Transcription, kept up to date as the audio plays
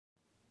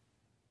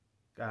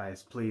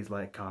Guys, please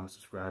like, comment,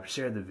 subscribe,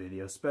 share the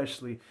video,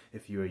 especially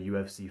if you're a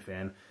UFC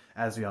fan.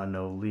 As we all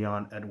know,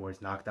 Leon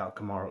Edwards knocked out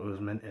Kamaru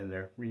Usman in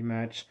their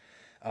rematch,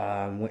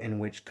 in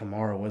which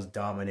Kamaru was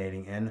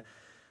dominating in.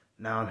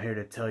 Now I'm here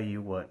to tell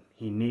you what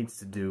he needs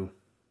to do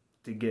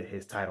to get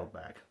his title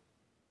back.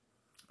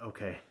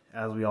 Okay,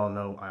 as we all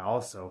know, I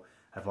also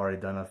have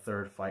already done a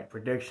third fight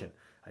prediction.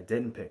 I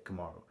didn't pick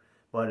Kamaru,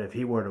 but if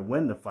he were to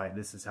win the fight,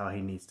 this is how he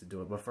needs to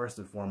do it. But first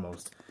and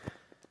foremost,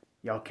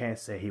 y'all can't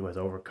say he was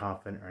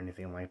overconfident or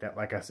anything like that.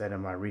 Like I said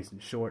in my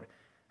recent short,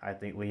 I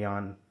think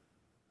Leon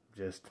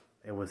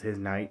it was his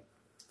night,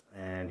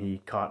 and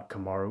he caught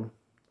Kamaru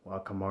while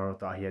Kamaru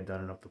thought he had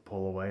done enough to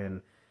pull away,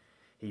 and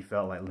he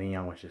felt like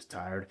Leon was just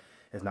tired.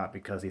 It's not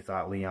because he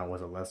thought Leon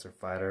was a lesser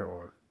fighter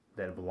or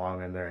didn't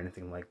belong in there or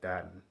anything like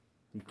that. And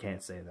you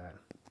can't say that.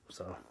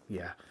 So,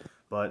 yeah.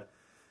 But,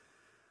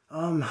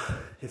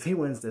 if he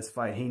wins this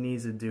fight, he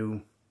needs to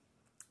do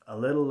a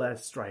little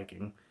less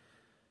striking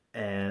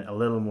and a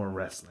little more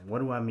wrestling. What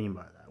do I mean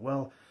by that?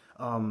 Well,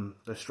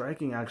 the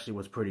striking actually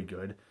was pretty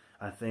good.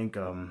 I think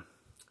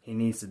he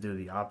needs to do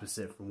the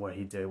opposite from what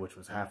he did, which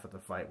was half of the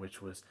fight,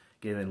 which was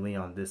giving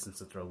Leon distance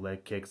to throw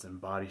leg kicks and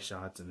body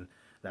shots, and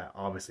that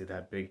obviously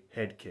that big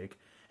head kick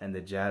and the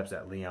jabs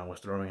that Leon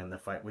was throwing in the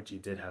fight, which he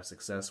did have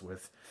success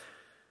with.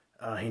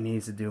 He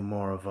needs to do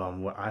more of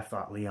what I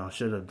thought Leon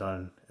should have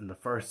done in the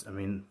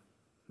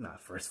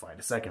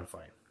second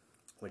fight,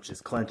 which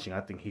is clinching.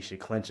 I think he should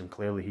clinch him.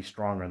 Clearly, he's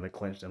stronger in the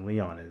clinch than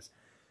Leon is.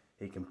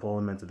 He can pull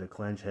him into the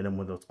clinch, hit him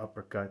with those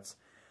uppercuts,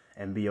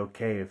 and be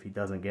okay if he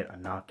doesn't get a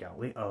knockout.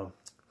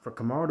 For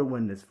Kamaru to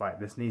win this fight,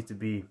 he needs to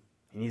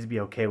be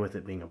okay with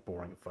it being a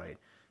boring fight.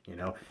 You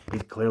know,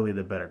 he's clearly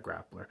the better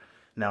grappler.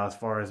 Now, as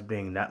far as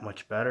being that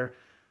much better,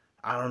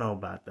 I don't know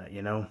about that.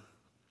 You know,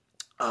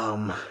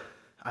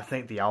 I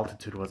think the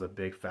altitude was a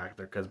big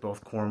factor because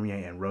both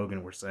Cormier and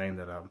Rogan were saying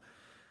that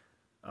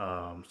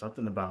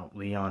something about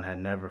Leon had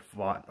never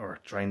fought or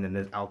trained in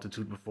this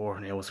altitude before,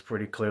 and it was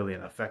pretty clearly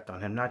an effect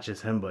on him. Not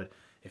just him, but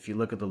if you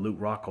look at the Luke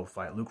Rockhold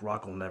fight, Luke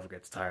Rockhold never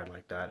gets tired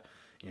like that.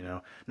 You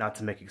know, not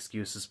to make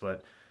excuses,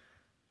 but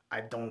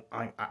I don't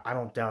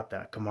doubt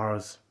that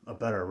Kamaru's a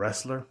better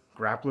wrestler,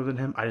 grappler than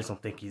him. I just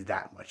don't think he's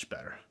that much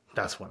better.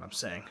 That's what I'm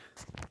saying.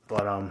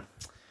 But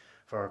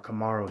for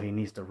Kamaru, he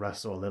needs to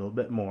wrestle a little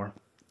bit more.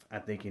 I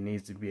think he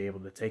needs to be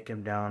able to take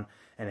him down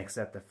and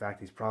accept the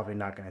fact he's probably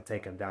not going to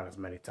take him down as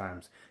many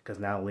times, because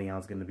now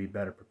Leon's going to be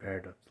better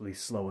prepared to at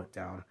least slow it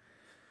down.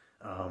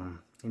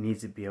 He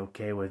needs to be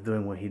okay with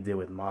doing what he did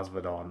with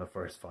Masvidal in the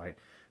first fight,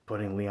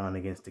 putting Leon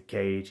against the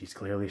cage. He's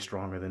clearly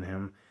stronger than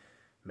him.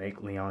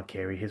 Make Leon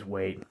carry his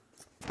weight.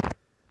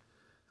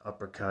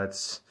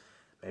 Uppercuts,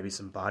 maybe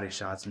some body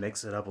shots.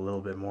 Mix it up a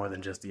little bit more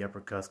than just the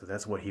uppercuts, because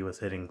that's what he was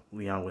hitting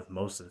Leon with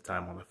most of the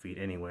time on the feet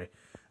anyway.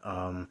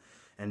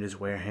 And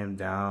just wear him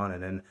down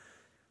and then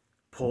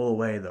pull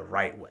away the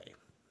right way.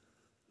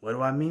 What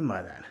do I mean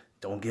by that?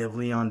 Don't give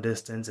Leon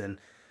distance and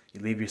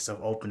you leave yourself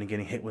open to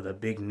getting hit with a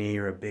big knee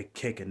or a big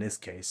kick in this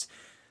case.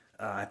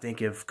 I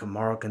think if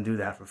Kamaru can do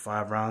that for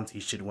 5 rounds,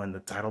 he should win the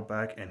title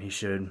back, and he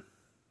should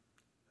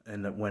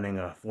end up winning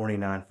a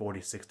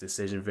 49-46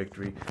 decision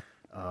victory.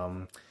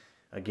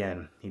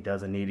 Again, he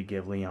doesn't need to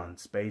give Leon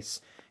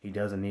space. He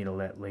doesn't need to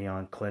let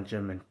Leon clinch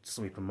him and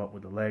sweep him up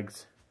with the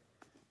legs.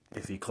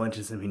 If he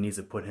clinches him, he needs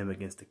to put him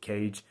against the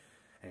cage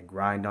and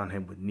grind on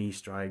him with knee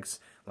strikes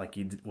like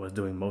he was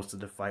doing most of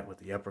the fight, with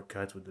the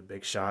uppercuts, with the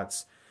big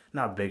shots.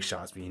 Not big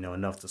shots, but, you know,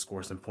 enough to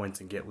score some points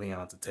and get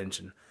Leon's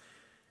attention.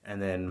 And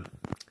then,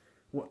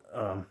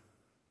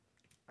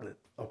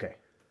 okay,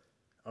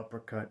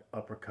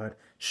 uppercut,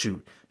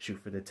 shoot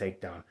for the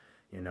takedown,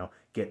 you know,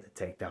 get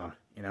the takedown,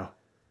 you know.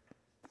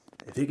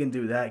 If he can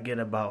do that, get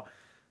about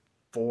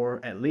 4,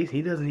 at least.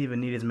 He doesn't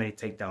even need as many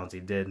takedowns he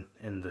did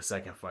in the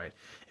second fight.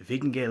 If he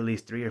can get at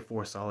least 3 or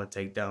 4 solid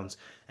takedowns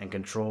and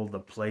control the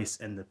place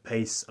and the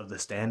pace of the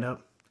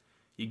stand-up,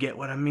 you get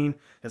what I mean?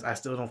 Because I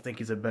still don't think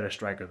he's a better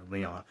striker than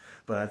Leon,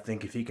 but I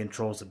think if he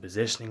controls the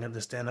positioning of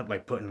the stand-up,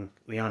 like putting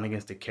Leon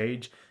against the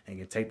cage and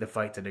can take the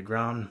fight to the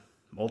ground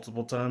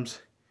multiple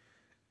times,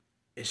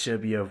 it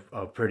should be a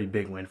pretty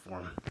big win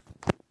for him.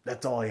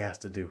 That's all he has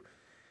to do,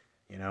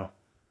 you know?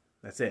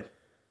 That's it.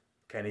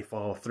 Can he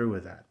follow through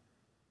with that?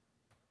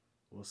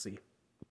 We'll see.